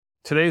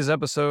Today's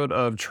episode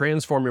of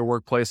Transform Your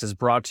Workplace is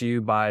brought to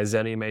you by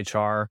Xenium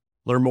HR.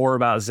 Learn more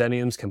about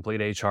Xenium's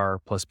complete HR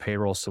plus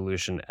payroll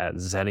solution at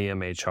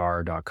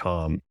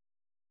xeniumhr.com.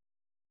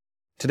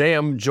 Today,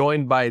 I'm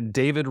joined by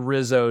David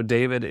Rizzo.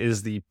 David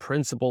is the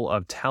Principal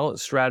of Talent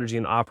Strategy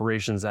and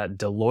Operations at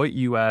Deloitte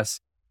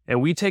US,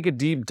 and we take a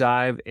deep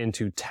dive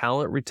into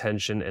talent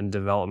retention and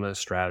development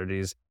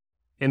strategies.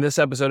 In this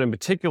episode in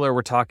particular,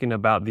 we're talking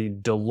about the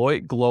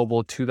Deloitte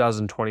Global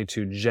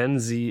 2022 Gen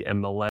Z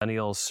and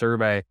Millennials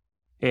survey.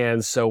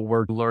 And so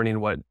we're learning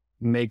what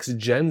makes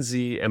Gen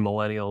Z and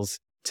Millennials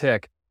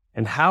tick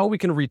and how we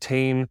can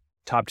retain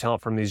top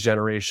talent from these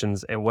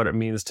generations and what it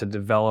means to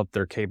develop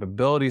their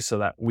capabilities so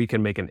that we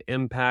can make an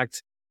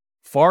impact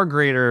far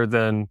greater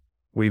than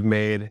we've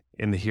made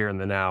in the here and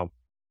the now.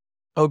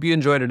 Hope you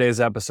enjoyed today's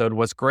episode.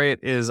 What's great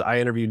is I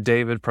interviewed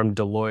David from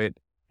Deloitte,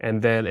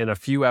 and then in a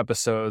few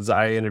episodes,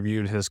 I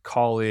interviewed his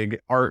colleague,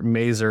 Art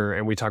Mazer,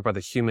 and we talked about the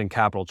Human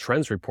Capital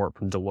Trends Report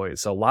from Deloitte.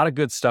 So a lot of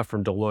good stuff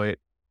from Deloitte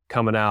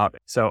coming out.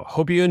 So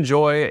hope you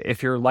enjoy.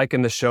 If you're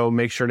liking the show,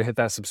 make sure to hit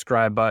that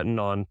subscribe button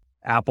on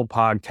Apple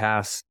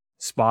Podcasts,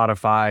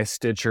 Spotify,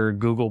 Stitcher,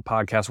 Google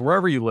Podcasts,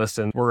 wherever you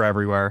listen, we're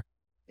everywhere.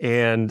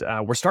 And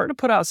we're starting to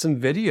put out some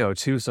video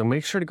too. So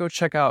make sure to go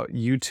check out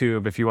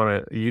YouTube if you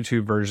want a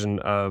YouTube version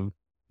of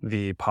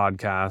the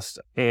podcast,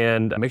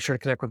 and make sure to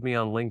connect with me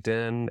on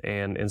LinkedIn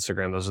and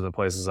Instagram. Those are the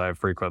places I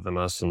frequent the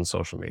most in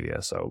social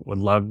media. So would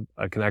love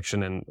a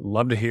connection and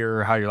love to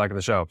hear how you're liking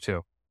the show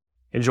too.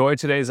 Enjoy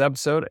today's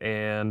episode,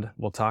 and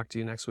we'll talk to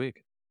you next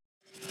week.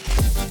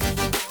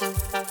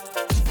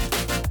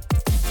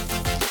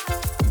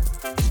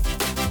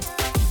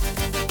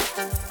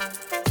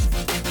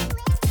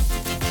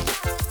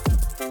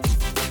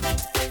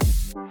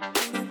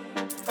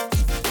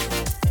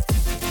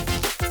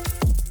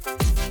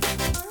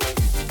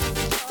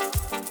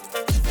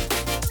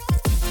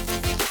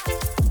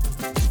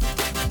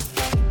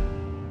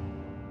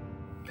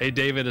 Hey,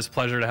 David, it's a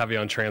pleasure to have you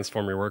on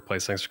Transform Your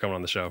Workplace. Thanks for coming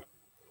on the show.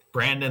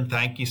 Brandon,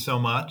 thank you so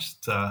much.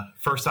 It's a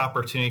first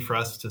opportunity for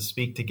us to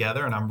speak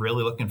together, and I'm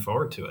really looking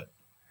forward to it.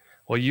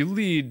 Well, you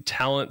lead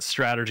talent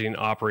strategy and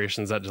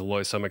operations at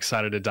Deloitte, so I'm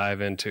excited to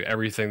dive into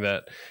everything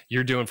that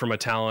you're doing from a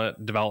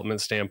talent development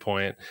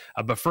standpoint.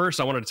 But first,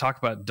 I wanted to talk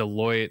about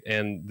Deloitte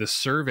and the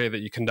survey that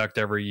you conduct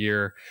every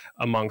year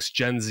amongst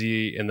Gen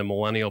Z and the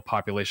millennial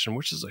population,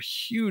 which is a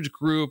huge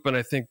group. And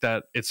I think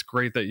that it's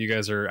great that you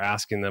guys are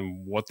asking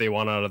them what they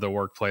want out of the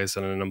workplace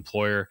and an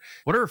employer.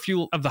 What are a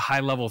few of the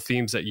high-level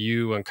themes that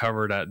you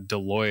uncovered at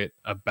Deloitte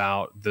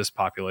about this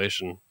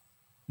population?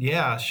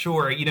 Yeah,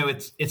 sure.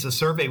 It's a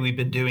survey we've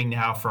been doing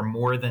now for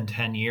more than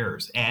 10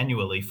 years,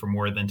 annually for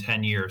more than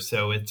 10 years.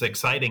 So it's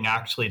exciting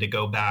actually to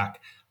go back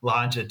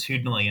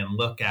longitudinally and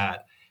look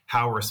at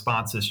how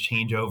responses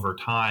change over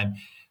time.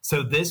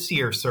 So this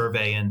year's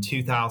survey in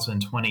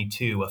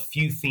 2022, a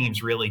few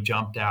themes really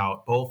jumped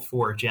out, both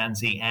for Gen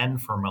Z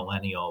and for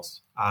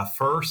millennials.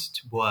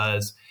 First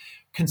was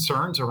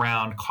concerns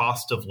around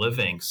cost of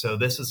living. So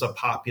this is a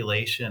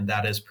population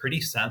that is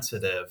pretty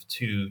sensitive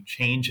to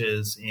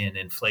changes in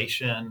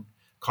inflation,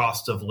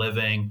 cost of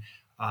living.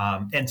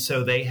 And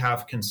so they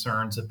have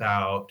concerns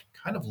about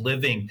kind of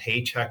living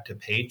paycheck to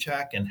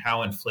paycheck and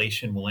how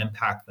inflation will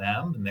impact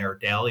them in their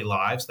daily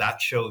lives.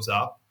 That shows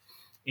up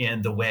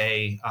in the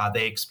way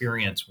they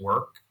experience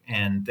work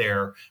and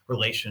their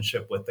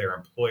relationship with their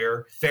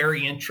employer.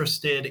 Very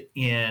interested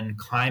in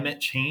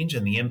climate change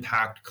and the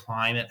impact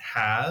climate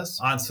has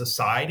on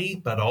society,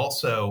 but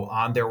also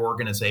on their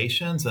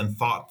organizations, and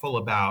thoughtful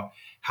about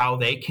how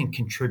they can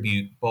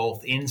contribute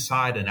both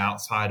inside and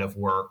outside of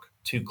work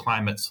to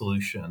climate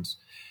solutions.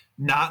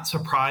 Not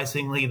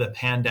surprisingly, the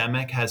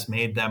pandemic has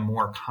made them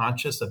more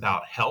conscious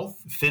about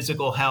health,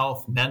 physical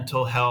health,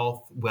 mental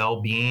health,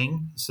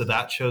 well-being. So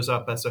that shows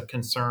up as a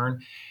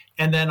concern.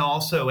 And then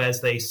also,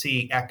 as they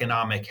see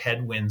economic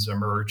headwinds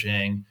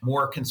emerging,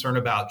 more concern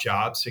about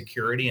job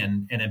security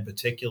and in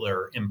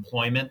particular,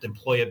 employment,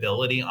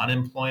 employability,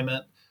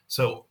 unemployment.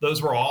 So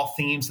those were all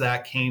themes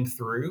that came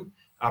through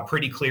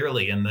pretty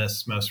clearly in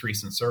this most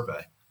recent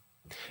survey.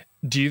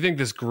 Do you think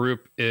this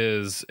group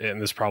is,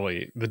 and this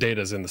probably, the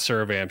data is in the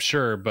survey, I'm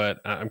sure, but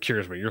I'm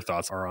curious what your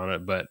thoughts are on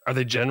it, but are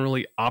they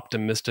generally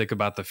optimistic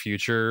about the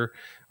future?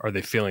 Or are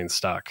they feeling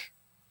stuck?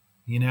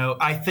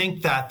 I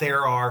think that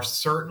there are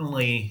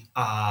certainly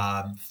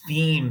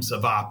themes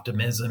of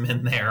optimism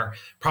in there,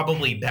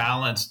 probably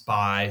balanced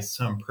by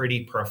some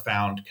pretty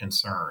profound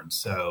concerns.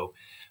 So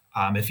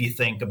if you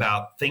think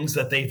about things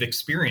that they've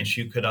experienced,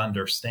 you could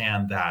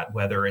understand that,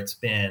 whether it's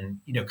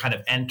been, kind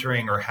of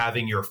entering or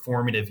having your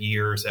formative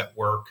years at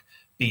work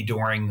be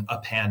during a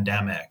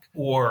pandemic,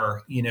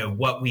 or,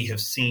 what we have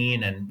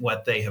seen and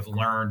what they have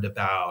learned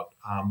about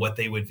what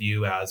they would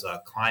view as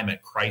a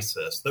climate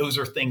crisis. Those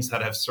are things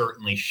that have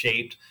certainly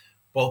shaped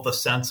both a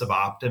sense of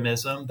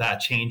optimism that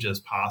change is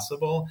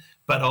possible,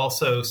 but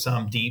also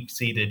some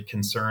deep-seated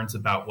concerns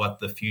about what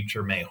the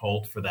future may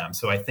hold for them.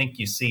 So I think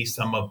you see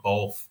some of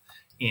both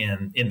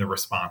in the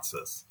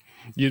responses.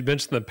 You'd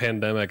mentioned the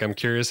pandemic. I'm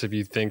curious if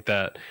you think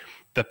that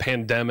the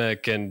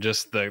pandemic and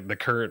just the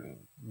current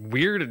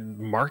weird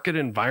market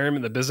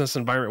environment, the business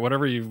environment,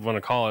 whatever you want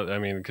to call it. I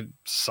mean,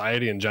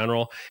 society in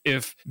general,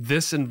 if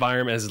this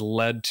environment has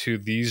led to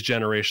these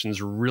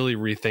generations really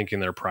rethinking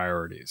their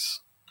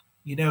priorities?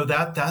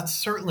 That's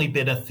certainly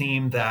been a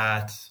theme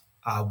that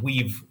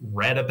we've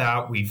read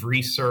about, we've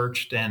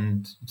researched,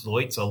 and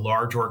Deloitte's a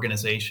large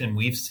organization.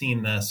 We've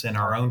seen this in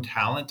our own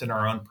talent and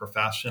our own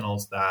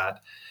professionals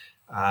that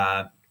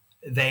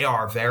they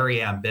are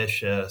very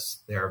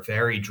ambitious, they're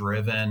very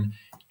driven,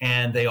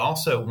 and they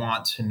also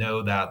want to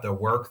know that the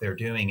work they're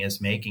doing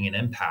is making an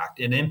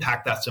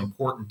impact that's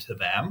important to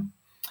them.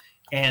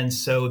 And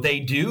so they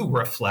do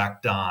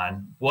reflect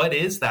on, what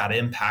is that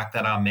impact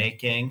that I'm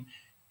making?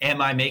 Am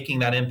I making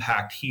that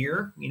impact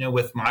here,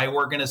 with my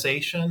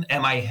organization?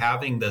 Am I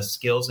having the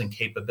skills and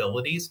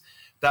capabilities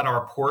that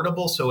are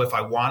portable? So if I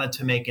wanted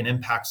to make an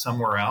impact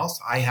somewhere else,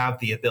 I have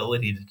the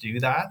ability to do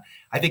that.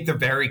 I think they're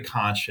very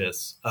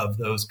conscious of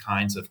those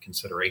kinds of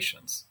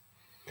considerations.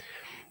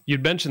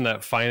 You'd mentioned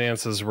that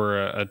finances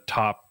were a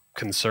top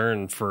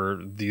concern for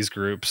these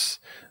groups,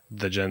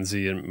 the Gen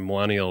Z and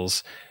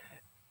millennials.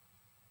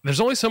 There's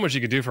only so much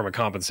you could do from a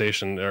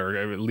compensation, or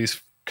at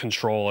least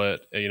control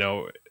it.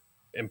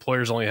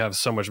 Employers only have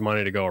so much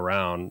money to go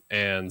around.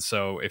 And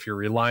so if you're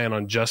relying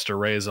on just a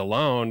raise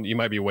alone, you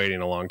might be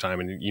waiting a long time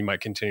and you might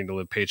continue to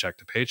live paycheck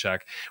to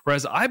paycheck.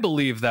 Whereas I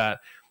believe that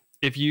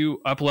if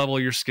you up-level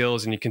your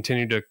skills and you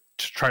continue to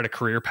try to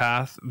career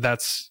path,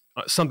 that's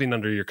something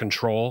under your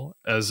control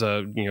as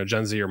a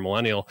Gen Z or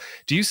millennial.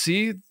 Do you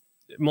see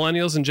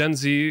millennials and Gen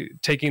Z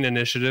taking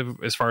initiative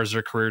as far as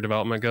their career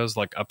development goes,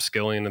 like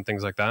upskilling and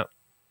things like that?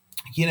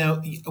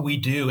 We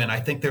do. And I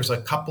think there's a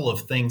couple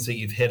of things that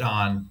you've hit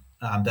on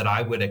that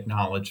I would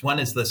acknowledge. One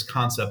is this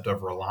concept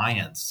of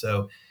reliance.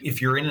 So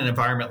if you're in an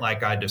environment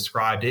like I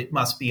described, it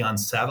must be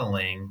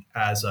unsettling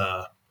as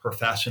a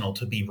professional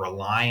to be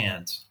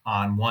reliant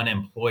on one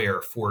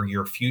employer for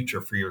your future,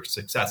 for your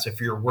success.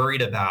 If you're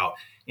worried about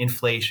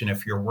inflation,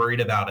 if you're worried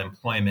about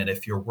employment,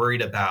 if you're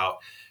worried about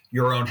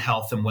your own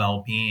health and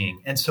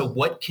well-being. And so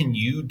what can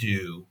you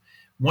do?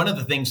 One of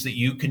the things that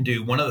you can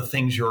do, one of the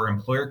things your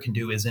employer can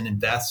do is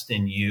invest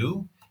in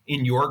you,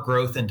 in your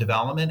growth and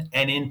development,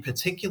 and in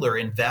particular,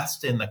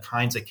 invest in the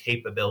kinds of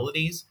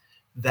capabilities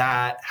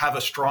that have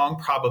a strong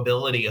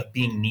probability of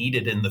being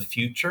needed in the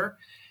future,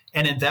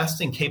 and invest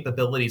in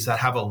capabilities that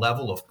have a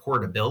level of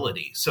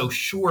portability. So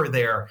sure,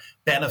 they're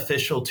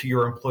beneficial to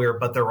your employer,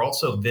 but they're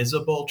also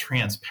visible,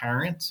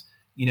 transparent,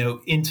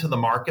 into the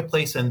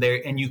marketplace, and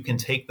you can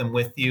take them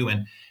with you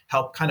and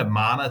help kind of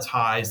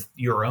monetize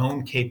your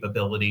own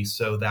capabilities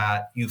so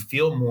that you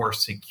feel more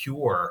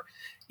secure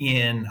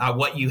in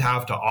what you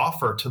have to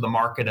offer to the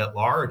market at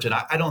large. And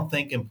I don't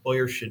think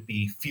employers should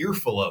be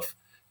fearful of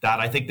that.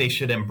 I think they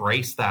should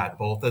embrace that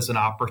both as an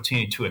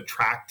opportunity to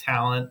attract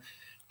talent,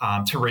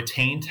 to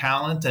retain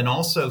talent, and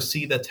also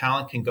see that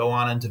talent can go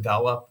on and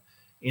develop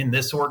in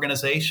this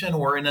organization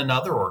or in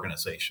another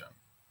organization.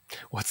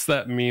 What's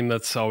that meme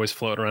that's always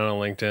floating around on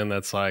LinkedIn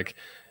that's like,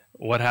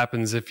 what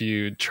happens if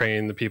you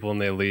train the people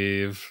and they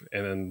leave?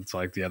 And then it's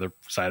like the other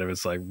side of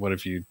it's like, what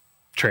if you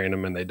train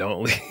them and they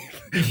don't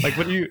leave? Like,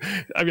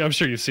 I'm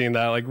sure you've seen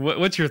that. Like,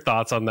 what's your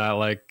thoughts on that?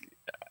 Like,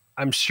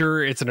 I'm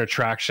sure it's an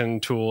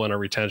attraction tool and a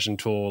retention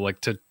tool, like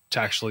to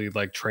actually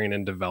like train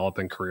and develop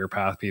and career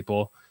path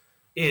people.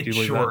 It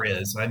sure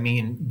is. I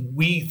mean,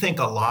 we think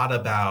a lot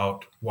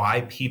about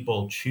why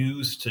people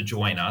choose to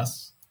join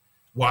us,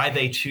 why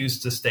they choose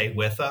to stay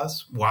with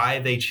us, why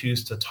they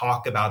choose to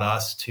talk about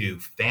us to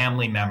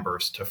family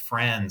members, to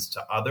friends,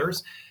 to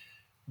others.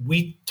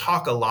 We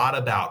talk a lot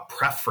about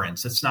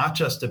preference. It's not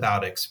just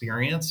about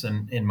experience.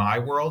 And in my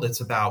world, it's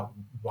about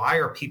why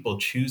are people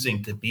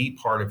choosing to be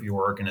part of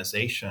your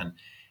organization?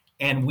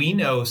 And we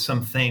know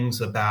some things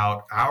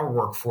about our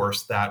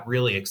workforce that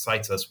really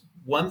excites us.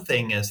 One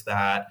thing is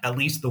that at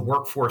least the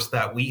workforce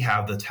that we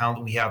have, the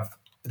talent we have,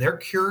 they're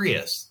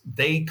curious.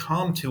 They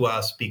come to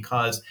us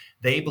because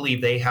they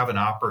believe they have an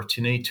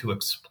opportunity to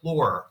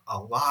explore a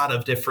lot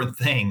of different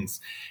things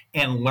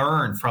and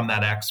learn from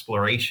that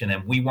exploration.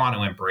 And we want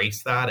to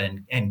embrace that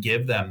and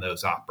give them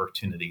those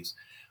opportunities.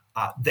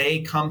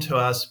 They come to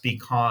us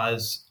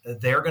because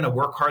they're going to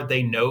work hard.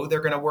 They know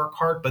they're going to work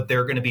hard, but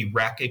they're going to be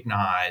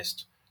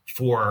recognized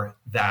for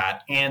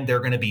that, and they're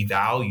going to be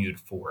valued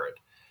for it.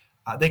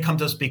 They come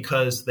to us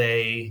because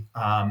they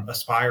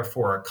aspire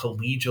for a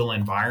collegial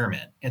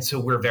environment. And so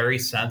we're very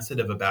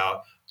sensitive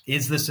about,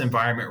 is this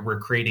environment we're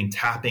creating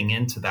tapping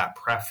into that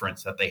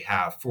preference that they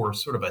have for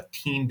sort of a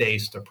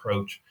team-based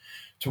approach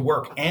to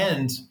work?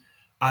 And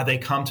they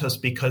come to us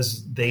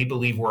because they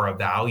believe we're a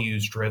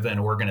values-driven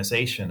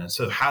organization. And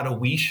so how do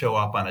we show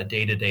up on a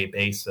day-to-day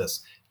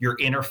basis? Your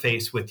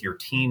interface with your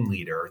team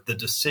leader, the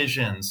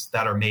decisions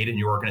that are made in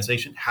your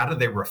organization, how do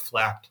they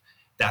reflect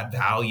that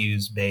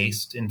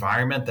values-based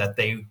environment that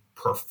they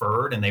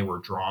preferred and they were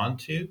drawn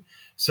to?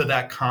 So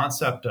that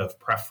concept of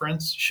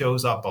preference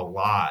shows up a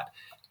lot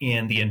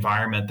in the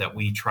environment that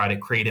we try to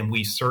create. And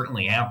we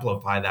certainly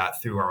amplify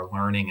that through our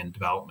learning and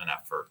development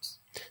efforts.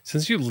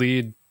 Since you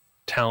lead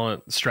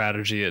talent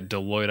strategy at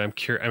Deloitte, I'm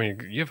curious, I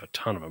mean, you have a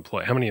ton of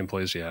employees. How many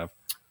employees do you have?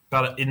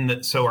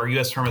 So our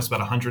U.S. firm is about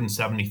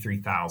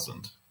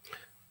 173,000.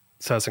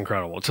 So that's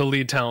incredible. To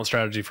lead talent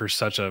strategy for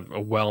such a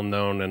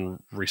well-known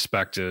and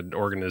respected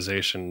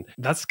organization,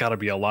 that's got to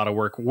be a lot of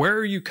work. Where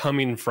are you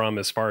coming from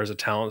as far as a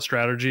talent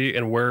strategy,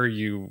 and where are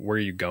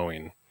you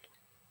going?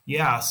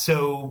 Yeah,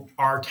 so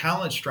our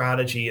talent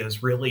strategy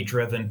is really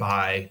driven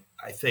by,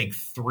 I think,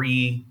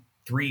 three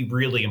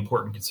really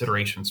important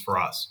considerations for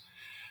us.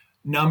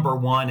 Number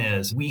one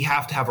is we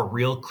have to have a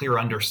real clear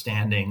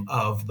understanding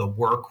of the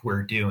work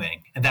we're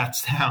doing. And that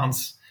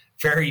sounds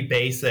very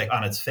basic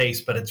on its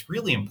face, but it's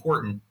really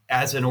important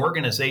as an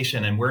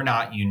organization, and we're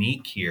not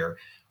unique here.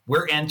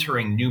 We're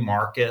entering new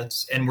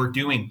markets and we're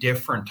doing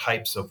different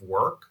types of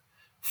work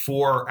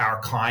for our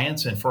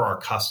clients and for our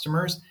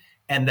customers.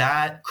 And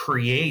that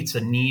creates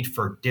a need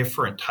for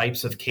different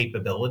types of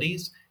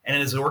capabilities. And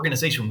as an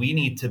organization, we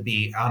need to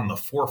be on the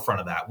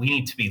forefront of that. We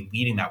need to be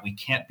leading that. We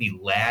can't be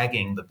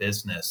lagging the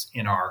business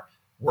in our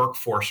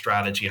workforce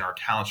strategy and our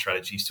talent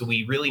strategy. So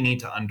we really need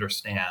to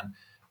understand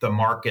the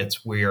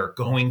markets we're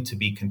going to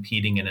be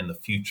competing in the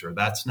future.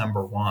 That's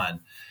number one.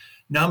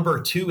 Number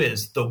two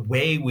is the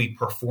way we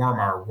perform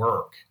our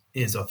work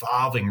is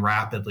evolving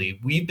rapidly.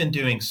 We've been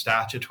doing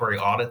statutory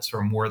audits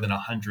for more than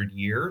 100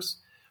 years.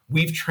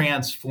 We've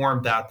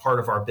transformed that part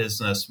of our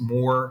business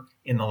more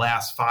in the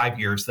last 5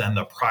 years than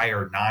the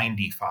prior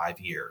 95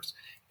 years.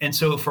 And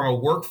so from a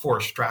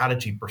workforce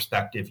strategy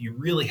perspective, you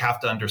really have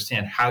to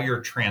understand how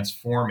you're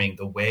transforming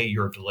the way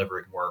you're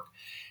delivering work.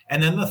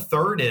 And then the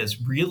third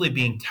is really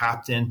being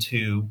tapped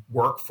into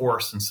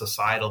workforce and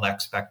societal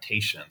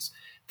expectations.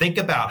 Think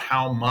about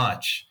how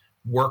much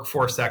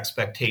workforce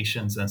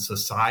expectations and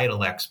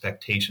societal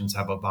expectations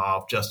have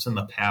evolved just in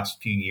the past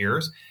few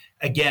years.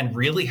 Again,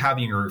 really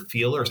having your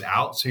feelers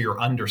out so you're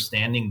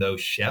understanding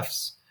those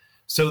shifts.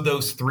 So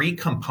those three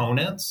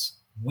components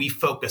we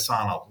focus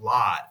on a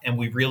lot, and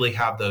we really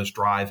have those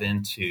drive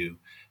into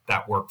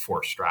that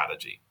workforce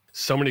strategy.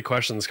 So many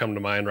questions come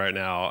to mind right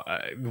now.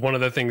 One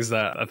of the things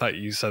that I thought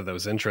you said that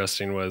was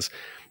interesting was,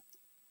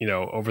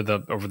 over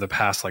the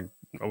past, like,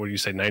 what would you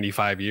say,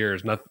 95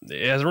 years,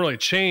 it hasn't really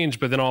changed,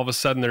 but then all of a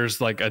sudden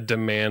there's like a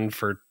demand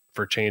for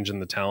change in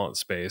the talent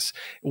space.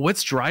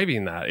 What's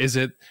driving that? Is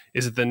it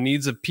the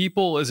needs of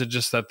people? Is it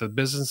just that the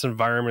business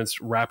environment's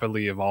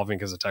rapidly evolving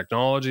because of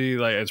technology?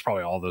 Like, it's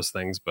probably all those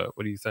things, but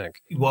what do you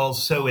think? Well,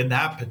 so in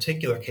that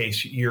particular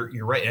case,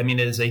 you're right. I mean,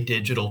 it is a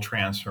digital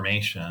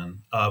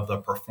transformation of the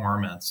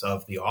performance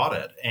of the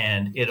audit,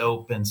 and it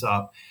opens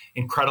up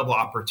incredible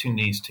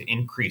opportunities to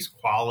increase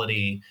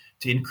quality,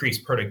 to increase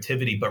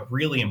productivity, but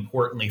really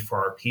importantly for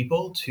our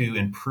people to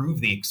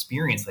improve the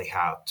experience they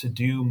have, to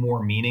do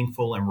more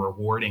meaningful and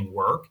rewarding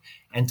work,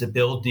 and to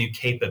build new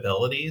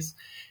capabilities.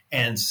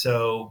 And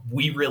so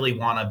we really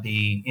want to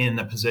be in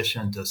the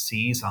position to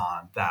seize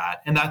on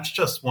that. And that's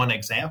just one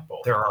example.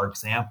 There are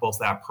examples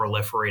that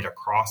proliferate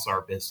across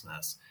our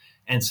business.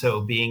 And so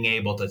being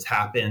able to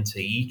tap into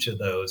each of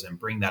those and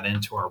bring that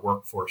into our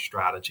workforce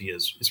strategy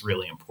is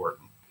really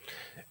important.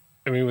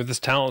 I mean, with this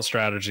talent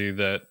strategy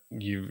that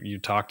you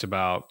talked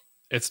about,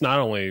 it's not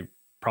only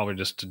probably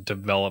just to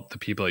develop the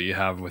people that you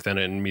have within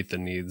it and meet the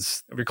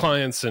needs of your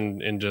clients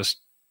and just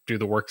do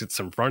the work that's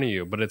in front of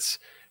you, but it's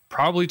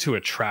probably to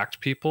attract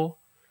people.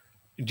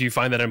 Do you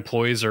find that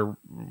employees are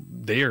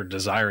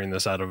desiring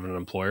this out of an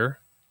employer?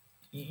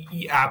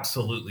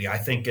 Absolutely. I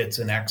think it's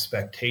an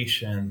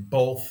expectation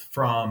both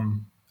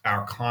from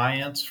our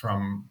clients,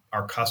 from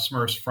our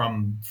customers,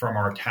 from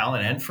our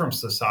talent, and from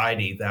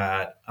society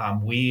that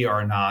we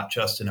are not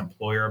just an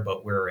employer,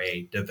 but we're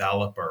a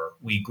developer.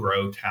 We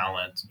grow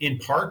talent in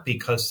part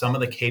because some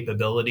of the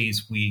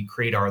capabilities we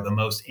create are the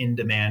most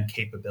in-demand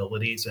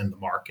capabilities in the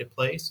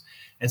marketplace.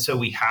 And so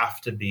we have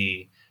to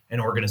be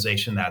an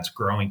organization that's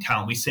growing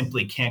talent. We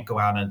simply can't go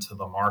out into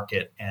the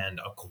market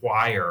and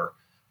acquire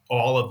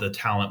all of the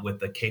talent with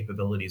the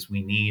capabilities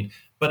we need,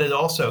 but it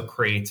also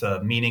creates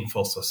a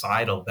meaningful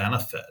societal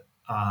benefit.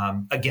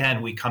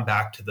 Again, we come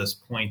back to this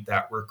point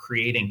that we're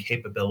creating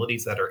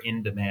capabilities that are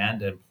in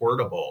demand and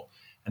portable,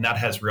 and that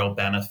has real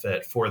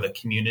benefit for the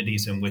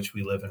communities in which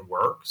we live and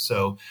work.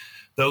 So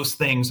those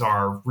things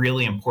are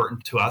really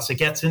important to us. It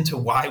gets into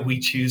why we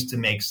choose to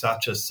make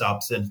such a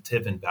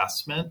substantive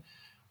investment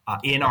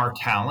in our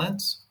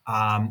talent.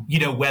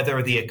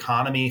 Whether the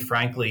economy,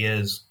 frankly,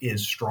 is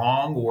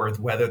strong or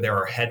whether there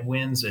are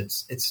headwinds,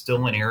 it's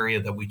still an area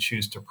that we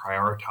choose to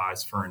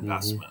prioritize for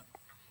investment.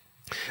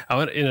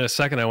 In a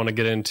second, I want to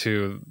get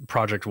into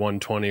Project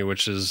 120,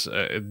 which is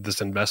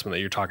this investment that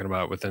you're talking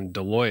about within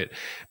Deloitte.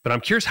 But I'm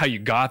curious how you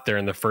got there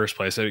in the first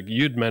place.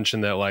 You'd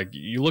mentioned that, like,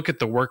 you look at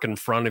the work in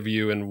front of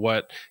you and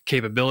what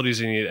capabilities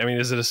you need. I mean,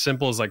 is it as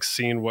simple as like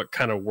seeing what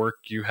kind of work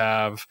you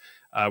have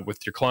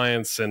with your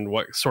clients and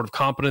what sort of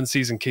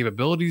competencies and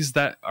capabilities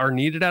that are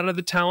needed out of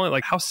the talent?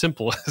 Like, how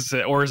simple is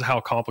it, or how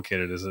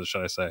complicated is it,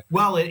 should I say?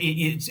 Well,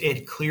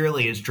 it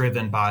clearly is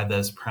driven by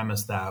this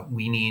premise that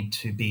we need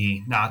to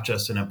be not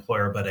just an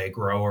employer, but a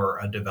grower,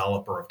 a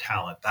developer of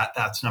talent.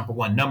 That's number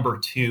one. Number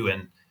two,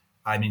 and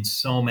I mean,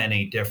 so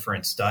many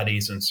different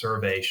studies and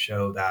surveys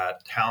show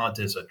that talent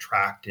is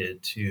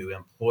attracted to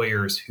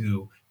employers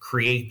who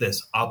create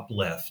this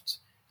uplift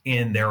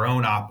in their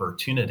own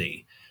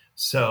opportunity.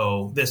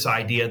 So this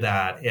idea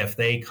that if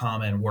they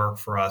come and work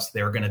for us,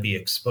 they're going to be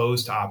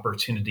exposed to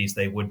opportunities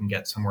they wouldn't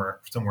get somewhere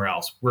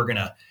else. We're going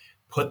to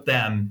put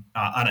them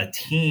on a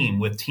team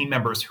with team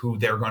members who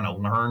they're going to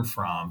learn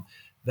from,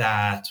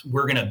 that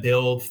we're going to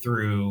build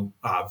through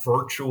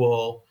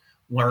virtual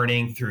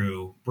learning,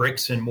 through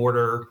bricks and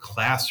mortar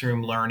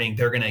classroom learning.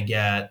 They're going to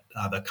get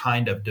the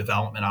kind of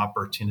development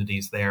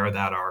opportunities there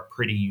that are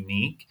pretty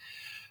unique.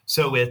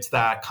 So it's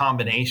that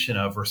combination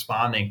of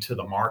responding to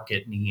the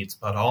market needs,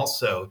 but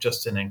also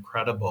just an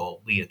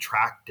incredibly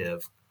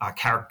attractive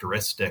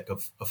characteristic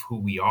of who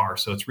we are.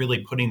 So it's really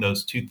putting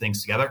those two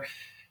things together.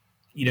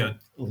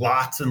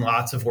 Lots and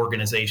lots of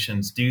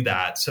organizations do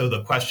that. So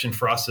the question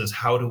for us is,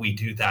 how do we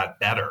do that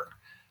better?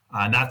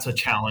 And that's a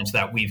challenge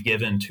that we've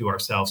given to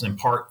ourselves in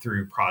part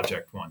through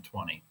Project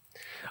 120.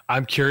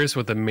 I'm curious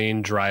what the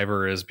main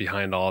driver is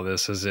behind all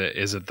this. Is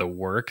it the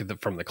work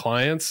from the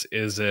clients?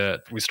 Is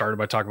it, we started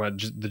by talking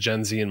about the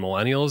Gen Z and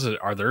millennials.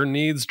 Are their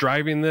needs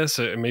driving this?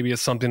 Maybe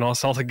it's something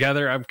else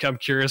altogether. I'm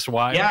curious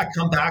why. Yeah,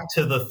 come back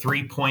to the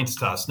 3 points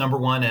to us. Number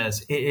one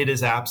is it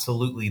is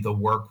absolutely the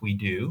work we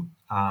do.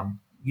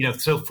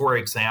 So for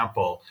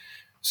example,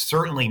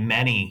 certainly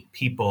many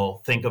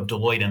people think of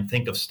Deloitte and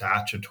think of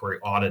statutory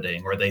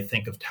auditing, or they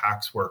think of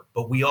tax work,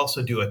 but we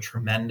also do a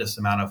tremendous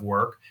amount of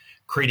work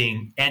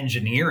creating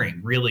engineering,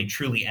 really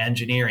truly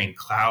engineering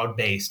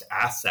cloud-based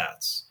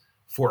assets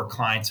for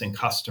clients and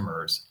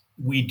customers.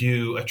 We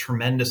do a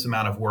tremendous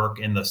amount of work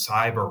in the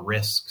cyber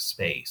risk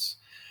space.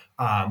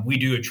 We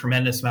do a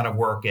tremendous amount of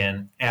work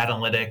in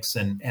analytics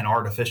and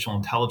artificial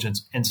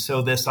intelligence. And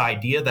so this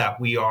idea that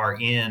we are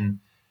in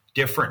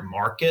different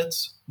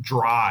markets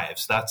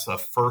drives, that's the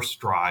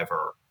first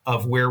driver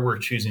of where we're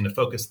choosing to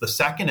focus. The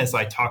second, as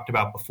I talked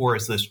about before,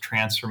 is this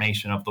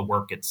transformation of the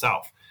work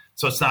itself.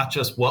 So it's not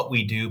just what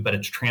we do, but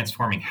it's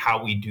transforming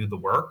how we do the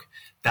work.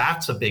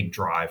 That's a big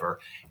driver.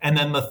 And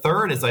then the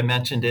third, as I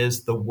mentioned,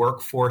 is the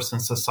workforce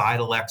and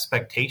societal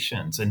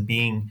expectations and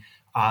being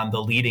on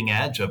the leading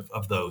edge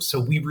of those. So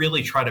we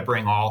really try to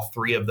bring all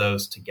three of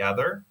those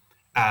together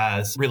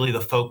as really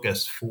the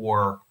focus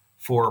for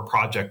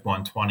Project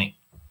 120.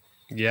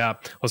 Yeah,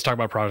 let's talk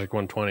about Project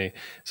 120.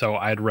 So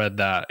I'd read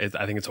that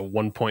I think it's a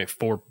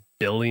 $1.4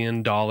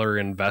 billion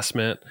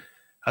investment.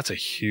 That's a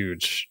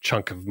huge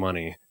chunk of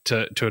money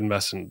to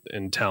invest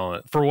in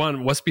talent. For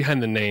one, what's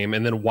behind the name,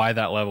 and then why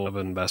that level of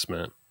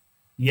investment?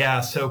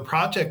 Yeah, so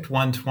Project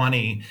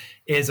 120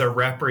 is a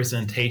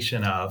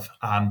representation of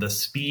the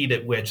speed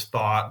at which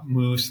thought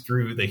moves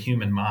through the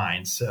human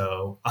mind.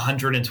 So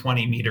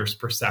 120 meters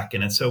per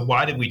second. And so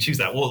why did we choose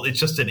that? Well, it's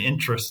just an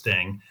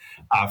interesting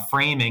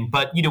framing.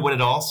 But what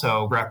it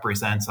also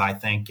represents, I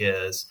think,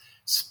 is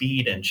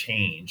speed and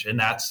change. And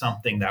that's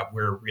something that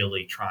we're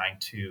really trying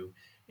to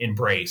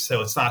embrace.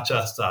 So it's not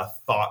just a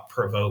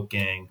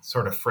thought-provoking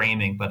sort of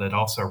framing, but it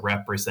also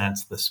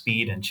represents the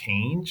speed and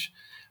change,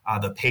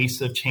 the pace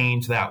of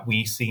change that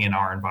we see in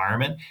our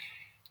environment.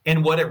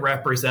 And what it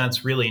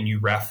represents really, and you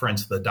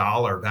reference the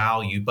dollar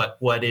value, but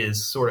what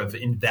is sort of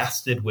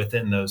invested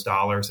within those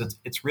dollars,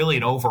 it's really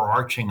an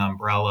overarching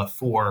umbrella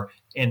for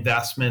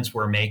investments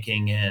we're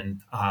making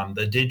in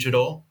the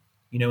digital,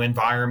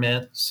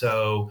 environment.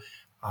 So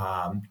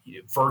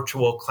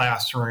virtual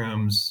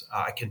classrooms.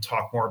 I can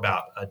talk more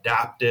about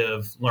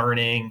adaptive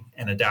learning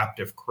and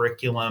adaptive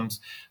curriculums.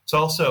 It's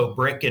also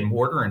brick and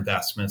mortar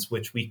investments,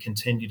 which we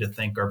continue to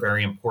think are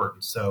very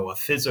important. So a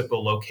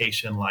physical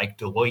location like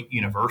Deloitte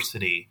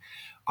University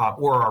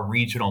or our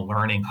regional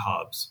learning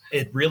hubs.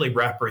 It really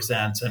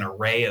represents an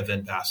array of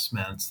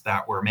investments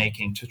that we're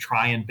making to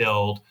try and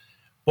build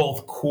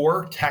both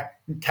core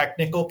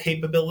technical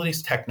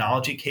capabilities,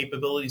 technology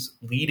capabilities,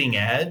 leading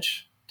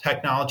edge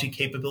technology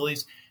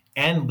capabilities,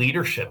 and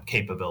leadership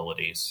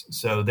capabilities.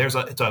 So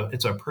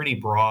it's a pretty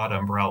broad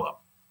umbrella.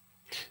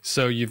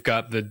 So you've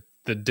got the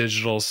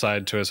digital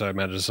side to it. So I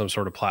imagine some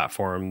sort of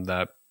platform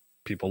that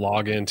people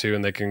log into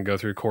and they can go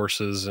through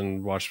courses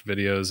and watch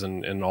videos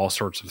and all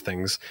sorts of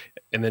things.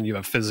 And then you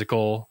have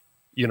physical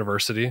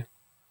university.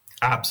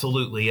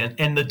 Absolutely.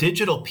 And the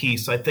digital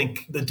piece, I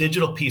think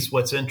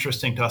what's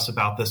interesting to us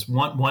about this,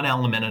 one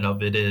element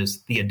of it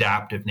is the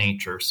adaptive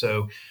nature.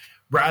 So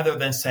rather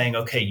than saying,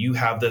 okay, you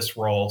have this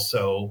role,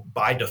 so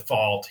by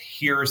default,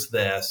 here's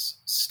this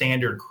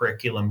standard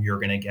curriculum you're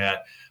going to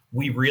get,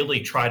 we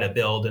really try to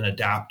build an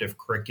adaptive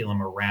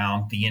curriculum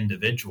around the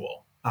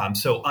individual.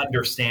 So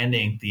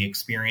understanding the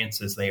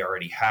experiences they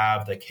already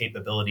have, the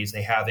capabilities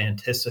they have,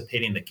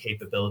 anticipating the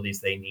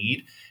capabilities they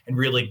need, and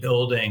really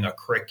building a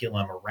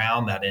curriculum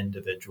around that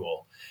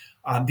individual.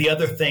 The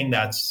other thing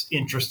that's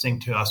interesting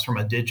to us from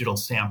a digital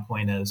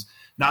standpoint is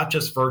not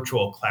just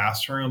virtual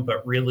classroom,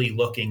 but really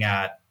looking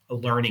at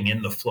learning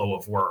in the flow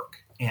of work.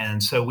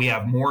 And so we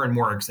have more and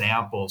more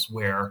examples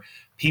where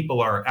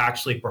people are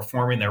actually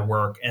performing their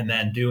work and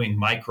then doing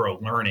micro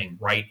learning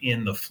right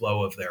in the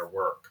flow of their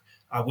work.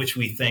 which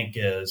we think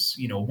is,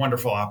 a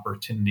wonderful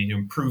opportunity to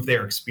improve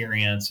their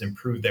experience,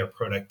 improve their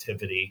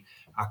productivity,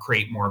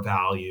 create more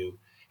value.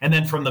 And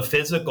then from the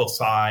physical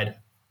side,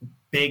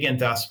 big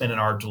investment in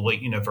our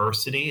Deloitte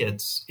University.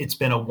 It's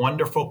been a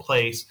wonderful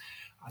place,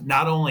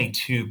 not only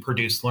to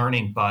produce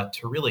learning, but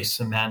to really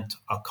cement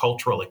a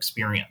cultural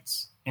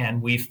experience.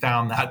 And we've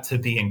found that to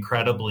be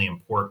incredibly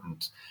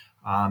important.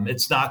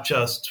 It's not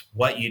just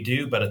what you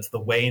do, but it's the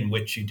way in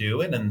which you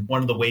do it. And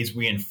one of the ways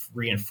we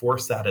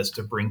reinforce that is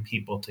to bring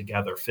people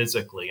together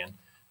physically. And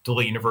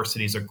Deloitte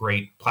University is a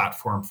great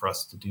platform for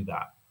us to do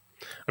that.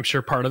 I'm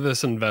sure part of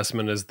this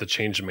investment is the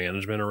change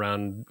management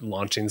around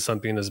launching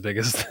something as big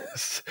as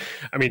this.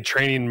 I mean,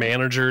 training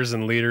managers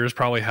and leaders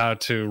probably how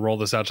to roll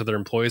this out to their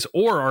employees,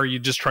 or are you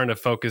just trying to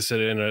focus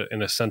it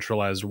in a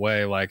centralized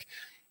way? Like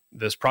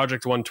this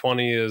Project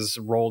 120 is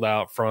rolled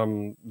out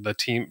from the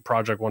team,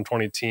 Project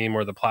 120 team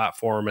or the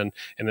platform, and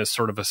it's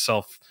sort of a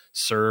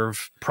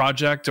self-serve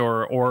project,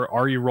 or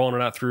are you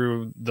rolling it out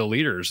through the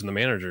leaders and the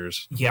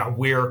managers? Yeah,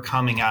 we're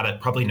coming at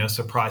it, probably no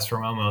surprise,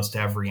 from almost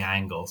every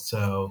angle.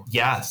 So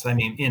yes, I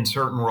mean, in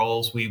certain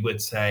roles, we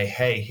would say,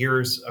 hey,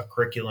 here's a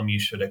curriculum you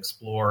should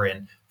explore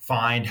and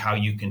find how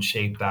you can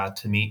shape that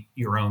to meet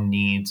your own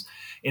needs.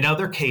 In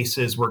other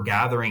cases, we're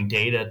gathering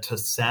data to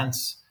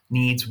sense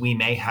needs we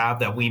may have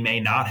that we may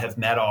not have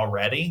met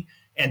already,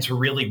 and to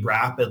really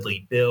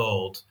rapidly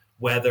build,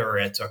 whether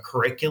it's a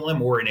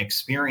curriculum or an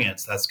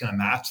experience that's going to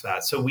match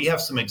that. So we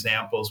have some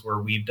examples where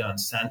we've done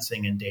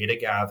sensing and data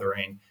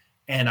gathering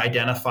and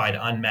identified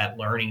unmet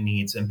learning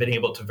needs and been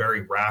able to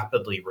very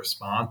rapidly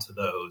respond to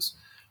those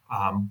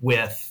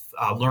with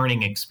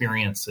learning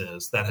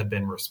experiences that have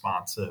been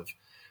responsive.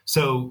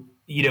 So,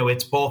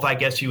 it's both, I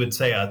guess you would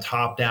say, a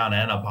top-down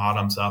and a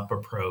bottoms-up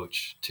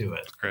approach to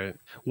it. Great.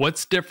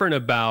 What's different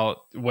about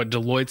what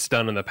Deloitte's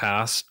done in the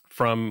past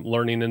from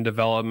learning and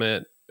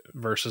development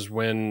versus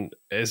when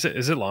is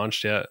it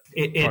launched yet?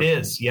 It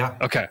is, yeah.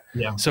 Okay.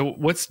 Yeah. So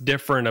what's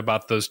different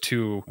about those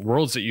two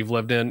worlds that you've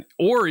lived in,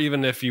 or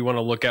even if you want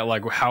to look at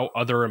like how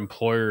other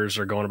employers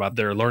are going about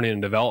their learning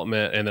and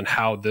development, and then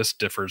how this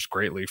differs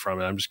greatly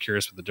from it? I'm just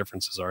curious what the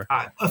differences are.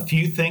 A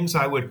few things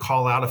I would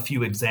call out, a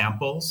few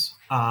examples.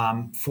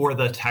 For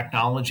the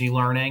technology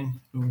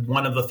learning,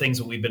 one of the things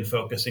that we've been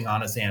focusing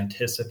on is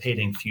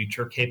anticipating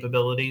future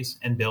capabilities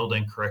and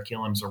building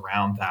curriculums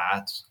around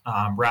that,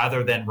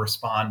 rather than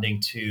responding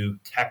to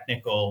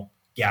technical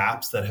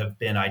gaps that have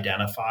been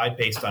identified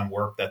based on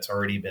work that's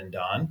already been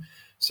done.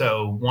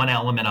 So one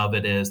element of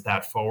it is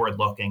that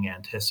forward-looking,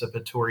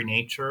 anticipatory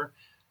nature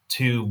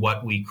to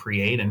what we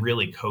create and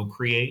really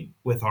co-create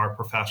with our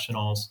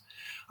professionals.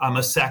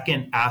 A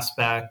second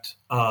aspect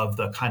of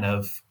the kind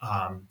of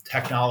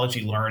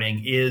technology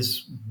learning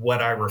is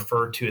what I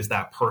refer to as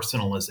that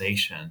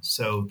personalization.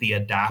 So the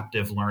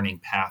adaptive learning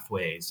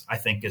pathways, I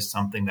think, is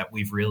something that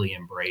we've really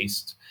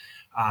embraced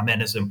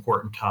and is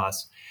important to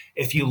us.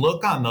 If you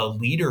look on the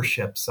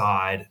leadership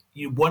side,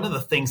 one of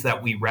the things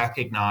that we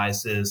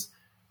recognize is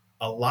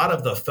a lot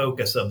of the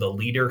focus of the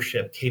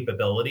leadership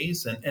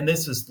capabilities, and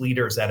this is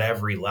leaders at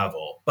every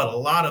level, but a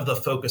lot of the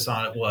focus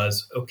on it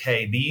was,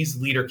 okay, these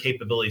leader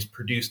capabilities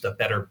produced a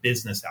better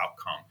business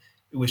outcome.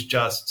 It was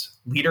just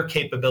leader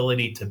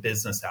capability to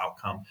business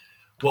outcome.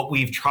 What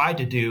we've tried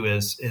to do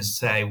is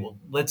say, well,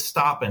 let's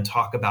stop and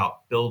talk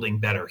about building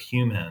better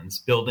humans,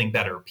 building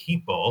better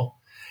people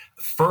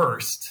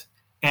first,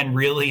 and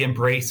really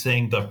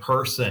embracing the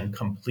person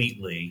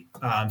completely.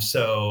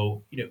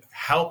 So,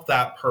 help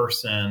that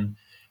person,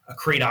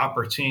 create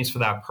opportunities for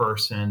that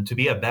person to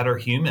be a better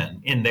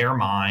human in their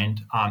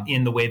mind,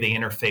 in the way they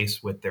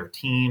interface with their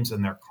teams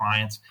and their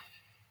clients.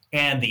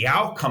 And the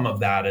outcome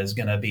of that is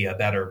going to be a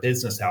better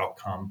business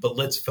outcome. But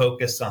let's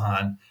focus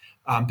on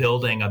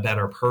building a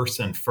better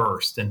person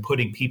first and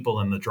putting people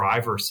in the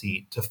driver's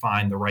seat to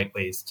find the right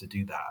ways to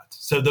do that.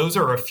 So those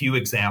are a few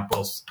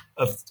examples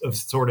of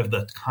sort of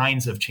the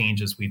kinds of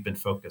changes we've been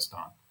focused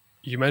on.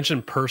 You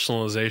mentioned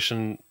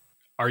personalization.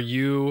 Are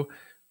you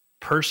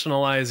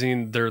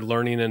personalizing their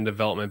learning and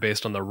development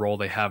based on the role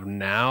they have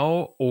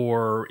now,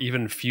 or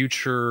even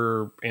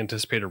future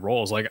anticipated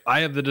roles? Like,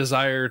 I have the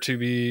desire to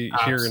be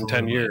here in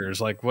 10 years.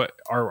 Like, what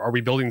are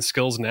we building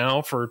skills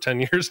now for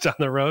 10 years down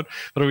the road?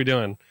 What are we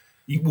doing?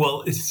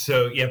 Well,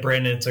 so yeah,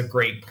 Brandon, it's a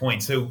great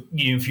point. So,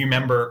 if you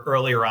remember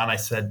earlier on, I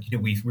said,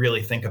 we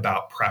really think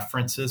about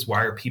preferences.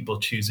 Why are people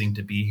choosing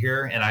to be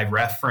here? And I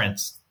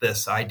referenced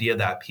this idea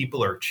that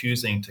people are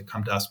choosing to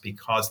come to us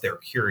because they're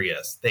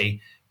curious.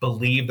 They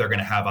believe they're going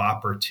to have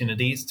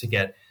opportunities to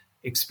get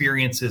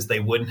experiences they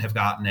wouldn't have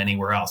gotten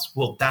anywhere else.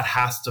 Well, that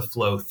has to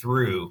flow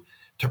through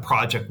to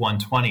Project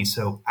 120.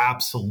 So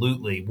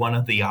absolutely, one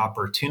of the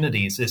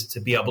opportunities is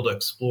to be able to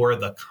explore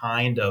the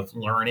kind of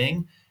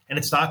learning. And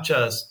it's not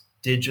just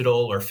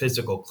digital or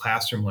physical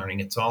classroom learning.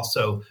 It's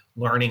also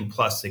learning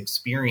plus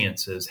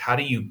experiences. How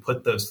do you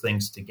put those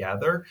things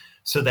together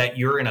so that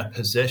you're in a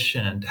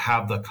position to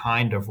have the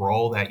kind of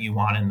role that you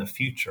want in the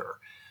future?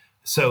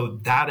 So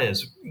that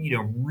is,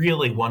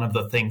 really one of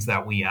the things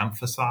that we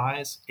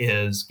emphasize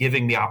is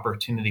giving the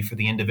opportunity for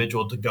the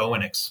individual to go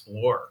and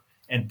explore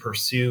and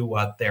pursue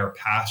what they're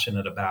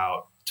passionate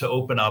about to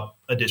open up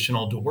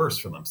additional doors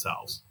for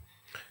themselves.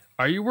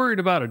 Are you worried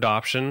about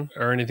adoption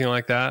or anything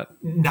like that?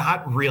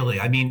 Not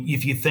really. I mean,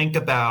 if you think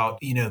about,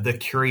 the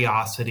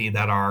curiosity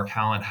that our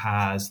talent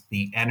has,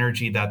 the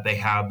energy that they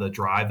have, the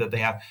drive that they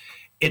have,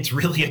 it's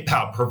really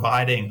about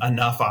providing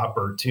enough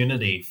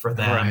opportunity for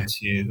them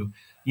to,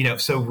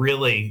 so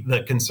really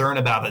the concern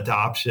about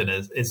adoption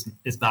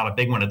is not a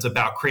big one. It's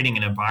about creating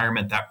an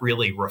environment that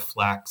really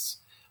reflects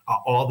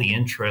all the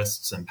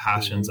interests and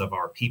passions of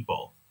our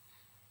people.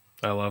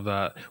 I love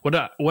that.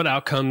 What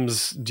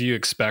outcomes do you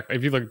expect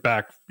if you look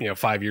back,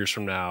 5 years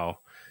from now,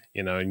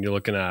 and you're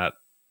looking at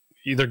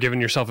either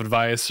giving yourself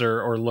advice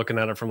or looking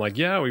at it from like,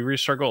 yeah, we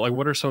reached our goal. Like,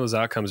 what are some of those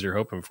outcomes you're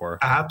hoping for?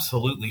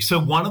 Absolutely. So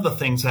one of the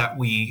things that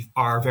we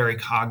are very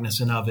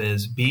cognizant of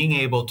is being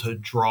able to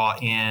draw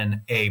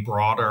in a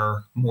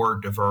broader,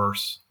 more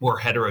diverse, more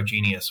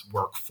heterogeneous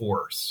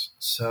workforce.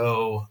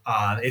 So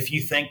if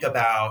you think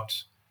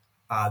about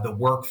the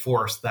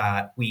workforce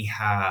that we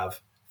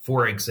have,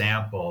 for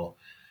example,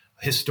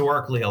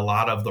 historically, a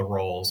lot of the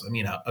roles,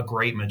 a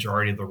great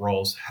majority of the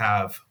roles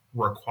have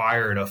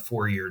required a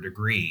 4-year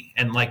degree.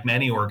 And like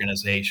many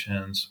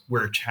organizations,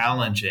 we're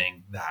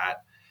challenging that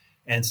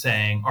and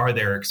saying, are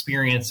there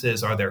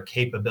experiences, are there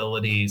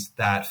capabilities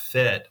that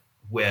fit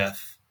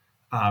with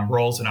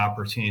roles and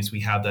opportunities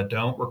we have that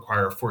don't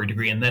require a 4-year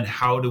degree? And then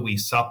how do we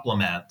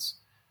supplement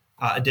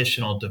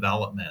additional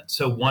development?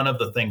 So one of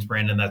the things,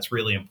 Brandon, that's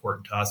really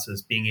important to us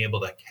is being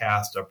able to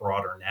cast a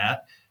broader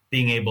net,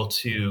 being able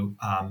to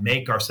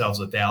make ourselves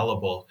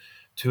available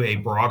to a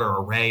broader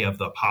array of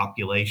the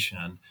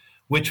population,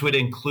 which would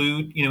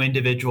include,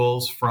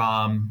 individuals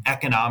from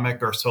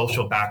economic or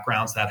social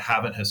backgrounds that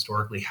haven't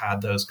historically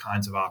had those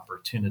kinds of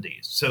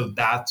opportunities. So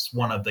that's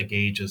one of the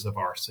gauges of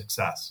our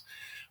success.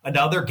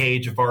 Another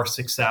gauge of our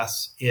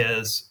success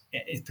is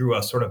through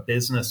a sort of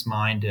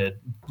business-minded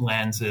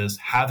lens is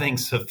having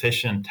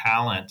sufficient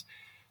talent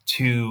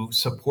to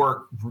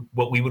support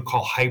what we would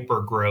call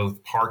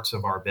hyper-growth parts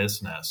of our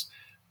business,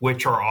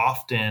 which are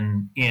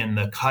often in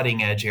the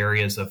cutting edge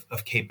areas of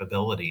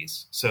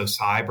capabilities. So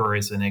cyber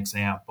is an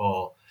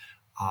example,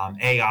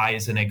 AI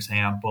is an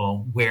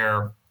example,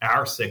 where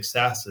our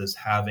success is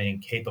having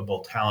capable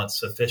talent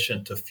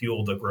sufficient to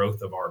fuel the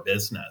growth of our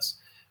business,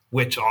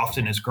 which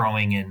often is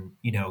growing in,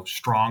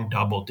 strong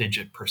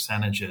double-digit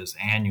percentages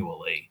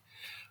annually.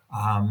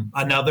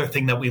 Another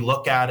thing that we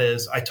look at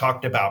is, I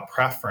talked about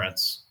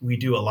preference. We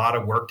do a lot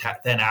of work to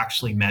then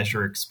actually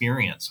measure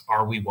experience.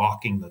 Are we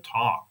walking the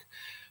talk?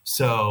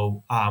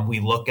 So we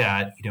look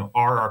at,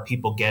 are our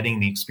people getting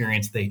the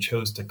experience they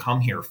chose to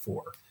come here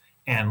for?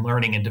 And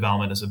learning and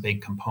development is a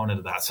big component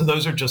of that. So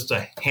those are just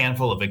a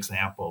handful of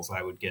examples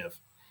I would give.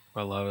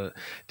 I love it.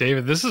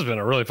 David, this has been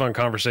a really fun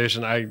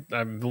conversation. I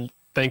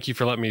thank you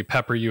for letting me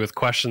pepper you with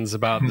questions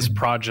about this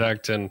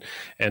project and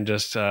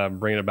just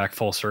bringing it back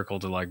full circle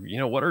to like,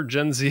 what are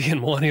Gen Z and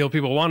millennial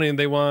people wanting?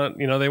 They want,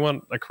 they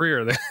want a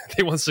career,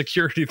 they want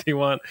security, they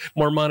want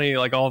more money,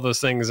 like all those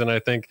things. And I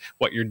think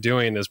what you're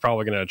doing is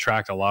probably going to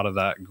attract a lot of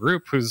that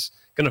group who's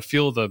going to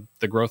fuel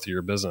the growth of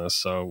your business.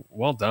 So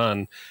well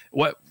done.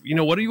 What do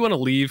you want to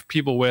leave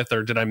people with,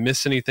 or did I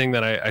miss anything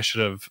that I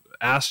should have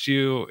asked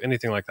you?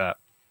 Anything like that?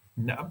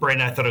 No,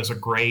 Brandon, I thought it was a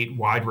great,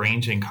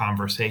 wide-ranging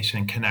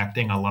conversation,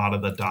 connecting a lot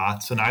of the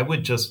dots. And I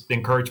would just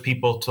encourage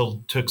people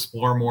to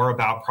explore more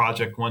about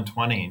Project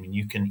 120. I mean,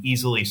 you can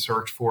easily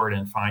search for it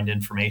and find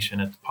information.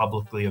 It's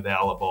publicly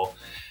available.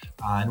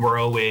 And we're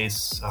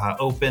always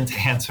open to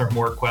answer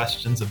more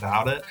questions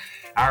about it.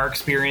 Our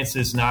experience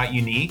is not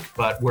unique,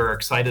 but we're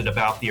excited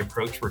about the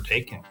approach we're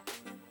taking.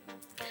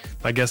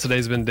 My guest today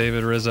has been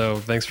David Rizzo.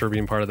 Thanks for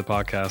being part of the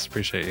podcast.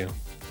 Appreciate you.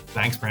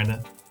 Thanks,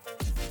 Brandon.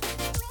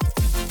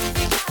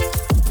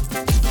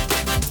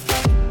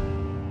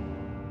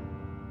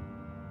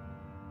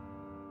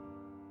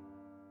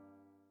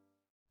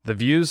 The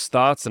views,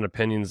 thoughts, and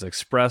opinions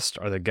expressed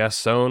are the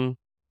guest's own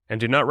and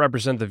do not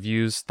represent the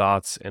views,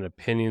 thoughts, and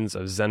opinions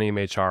of Xenium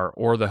HR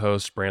or the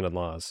host, Brandon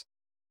Laws.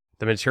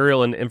 The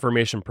material and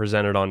information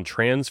presented on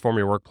Transform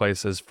Your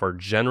Workplace is for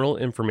general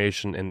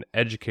information and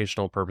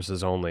educational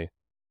purposes only.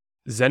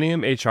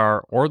 Xenium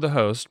HR or the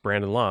host,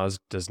 Brandon Laws,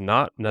 does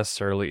not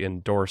necessarily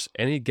endorse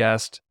any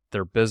guest,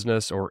 their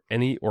business, or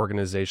any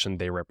organization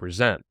they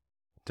represent.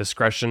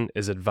 Discretion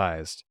is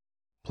advised.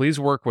 Please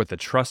work with a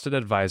trusted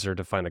advisor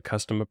to find a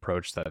custom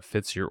approach that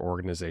fits your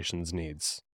organization's needs.